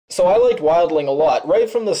So I liked Wildling a lot. Right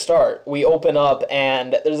from the start, we open up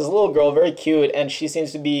and there's this little girl, very cute, and she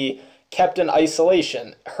seems to be kept in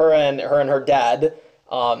isolation. Her dad.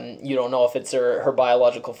 You don't know if it's her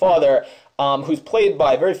biological father, who's played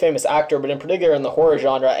by a very famous actor, but in particular in the horror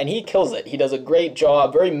genre, and he kills it. He does a great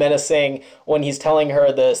job, very menacing when he's telling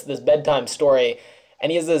her this bedtime story,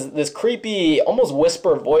 and he has this creepy, almost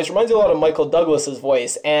whisper voice. Reminds you a lot of Michael Douglas's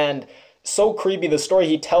voice, and so creepy. The story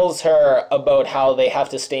he tells her about how they have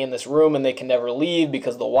to stay in this room and they can never leave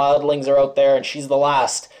because the wildlings are out there, and she's the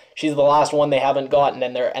last. She's the last one they haven't gotten,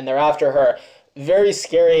 and they're after her. Very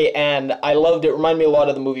scary, and I loved it. Reminded me a lot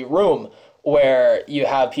of the movie Room, where you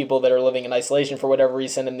have people that are living in isolation for whatever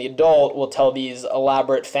reason, and the adult will tell these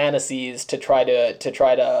elaborate fantasies to try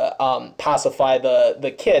to pacify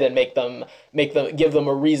the kid and give them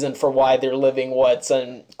a reason for why they're living what's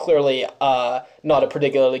clearly not a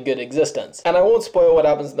particularly good existence. And I won't spoil what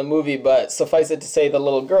happens in the movie, but suffice it to say, the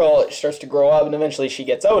little girl starts to grow up, and eventually she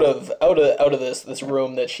gets out of this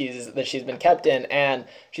room that she's been kept in, and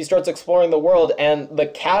she starts exploring the world. And the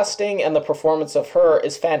casting and the performance of her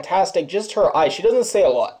is fantastic. Just her eyes. She doesn't say a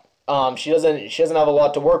lot. She doesn't have a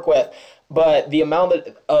lot to work with, but the amount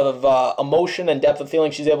of emotion and depth of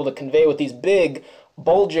feeling she's able to convey with these big,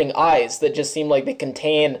 bulging eyes that just seem like they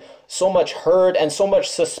contain so much hurt and so much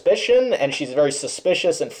suspicion, and she's very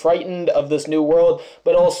suspicious and frightened of this new world,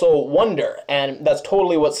 but also wonder. And that's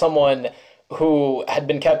totally what someone who had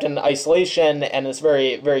been kept in isolation and this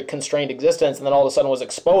very, very constrained existence, and then all of a sudden was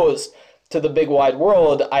exposed to the big wide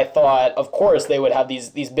world. I thought, of course, they would have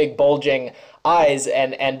these big bulging eyes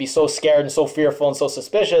and be so scared and so fearful and so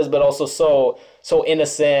suspicious, but also so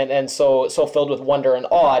innocent and so filled with wonder and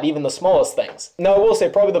awe at even the smallest things. Now, I will say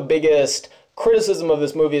probably the biggest criticism of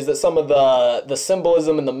this movie is that some of the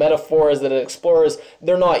symbolism and the metaphors that it explores,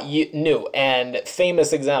 they're not new. And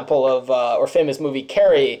famous example of or famous movie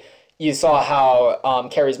Carrie, you saw how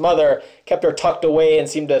Carrie's mother kept her tucked away and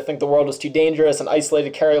seemed to think the world was too dangerous and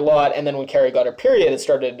isolated Carrie a lot. And then when Carrie got her period and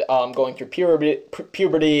started going through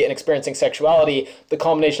puberty and experiencing sexuality, the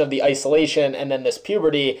combination of the isolation and then this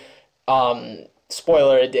puberty,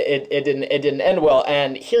 spoiler, it didn't end well.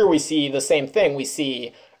 And here we see the same thing. We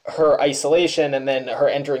see her isolation and then her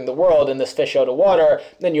entering the world in this fish out of water.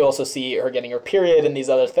 Then you also see her getting her period and these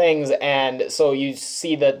other things. And so you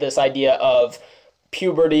see that this idea of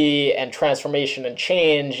puberty and transformation and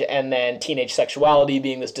change, and then teenage sexuality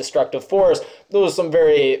being this destructive force. Those are some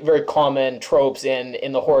very, very common tropes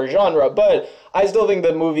in the horror genre, but I still think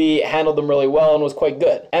the movie handled them really well and was quite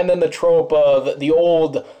good. And then the trope of the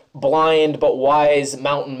old blind but wise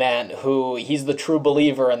mountain man who he's the true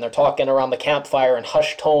believer, and they're talking around the campfire in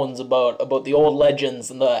hushed tones about the old legends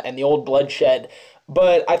and the old bloodshed.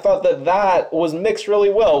 But I thought that was mixed really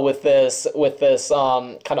well with this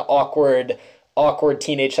kind of awkward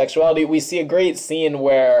teenage sexuality. We see a great scene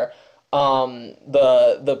where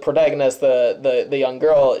the protagonist, the young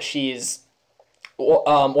girl, she's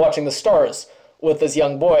watching the stars with this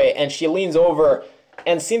young boy, and she leans over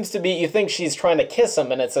and seems to be, you think she's trying to kiss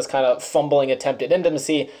him, and it's this kind of fumbling attempt at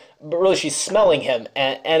intimacy, but really she's smelling him,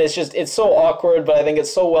 and it's so awkward, but I think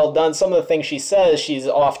it's so well done. Some of the things she says, she's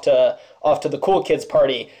off to the cool kids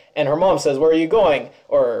party, and her mom says, "Where are you going?"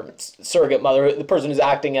 Or surrogate mother, the person who's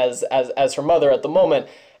acting as her mother at the moment,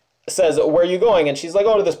 says, "Where are you going?" And she's like,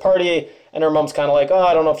 "Oh, to this party." And her mom's kind of like, "Oh,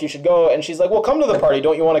 I don't know if you should go." And she's like, "Well, come to the party.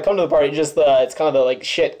 Don't you want to come to the party?" It's kind of the like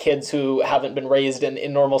shit kids who haven't been raised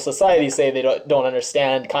in normal society say they don't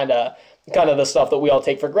understand kind of the stuff that we all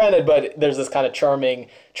take for granted, but there's this kind of charming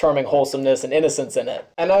wholesomeness and innocence in it.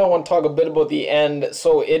 And now I want to talk a bit about the end.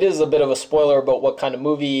 So it is a bit of a spoiler about what kind of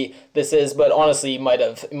movie this is, but honestly, you might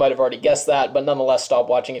have already guessed that, but nonetheless, stop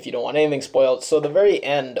watching if you don't want anything spoiled. So the very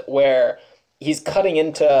end where he's cutting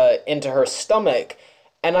into her stomach,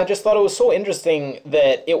 and I just thought it was so interesting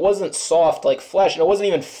that it wasn't soft like flesh, and it wasn't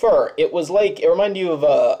even fur. It was like, it reminded you of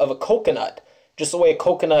a coconut, just the way a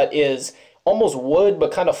coconut is almost wood,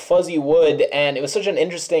 but kind of fuzzy wood, and it was such an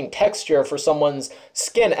interesting texture for someone's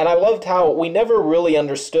skin. And I loved how we never really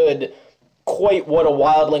understood quite what a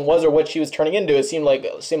wildling was or what she was turning into. It seemed like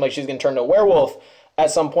she was going to turn into a werewolf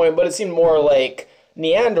at some point, but it seemed more like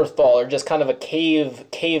Neanderthal or just kind of a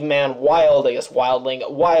caveman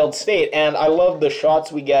wild state. And I love the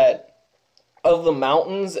shots we get of the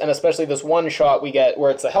mountains, and especially this one shot we get where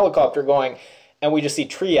it's a helicopter going, and we just see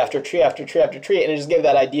tree after tree after tree after tree, and it just gave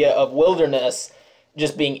that idea of wilderness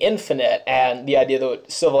just being infinite, and the idea that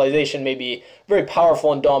civilization may be very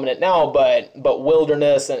powerful and dominant now, but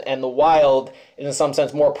wilderness and the wild is in some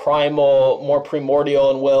sense more primal, more primordial,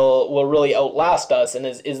 and will really outlast us, and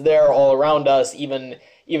is there all around us, even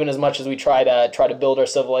as much as we try to build our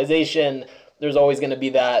civilization. there's always going to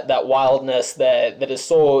be that wildness that is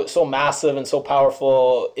so massive and so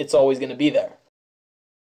powerful. It's always going to be there.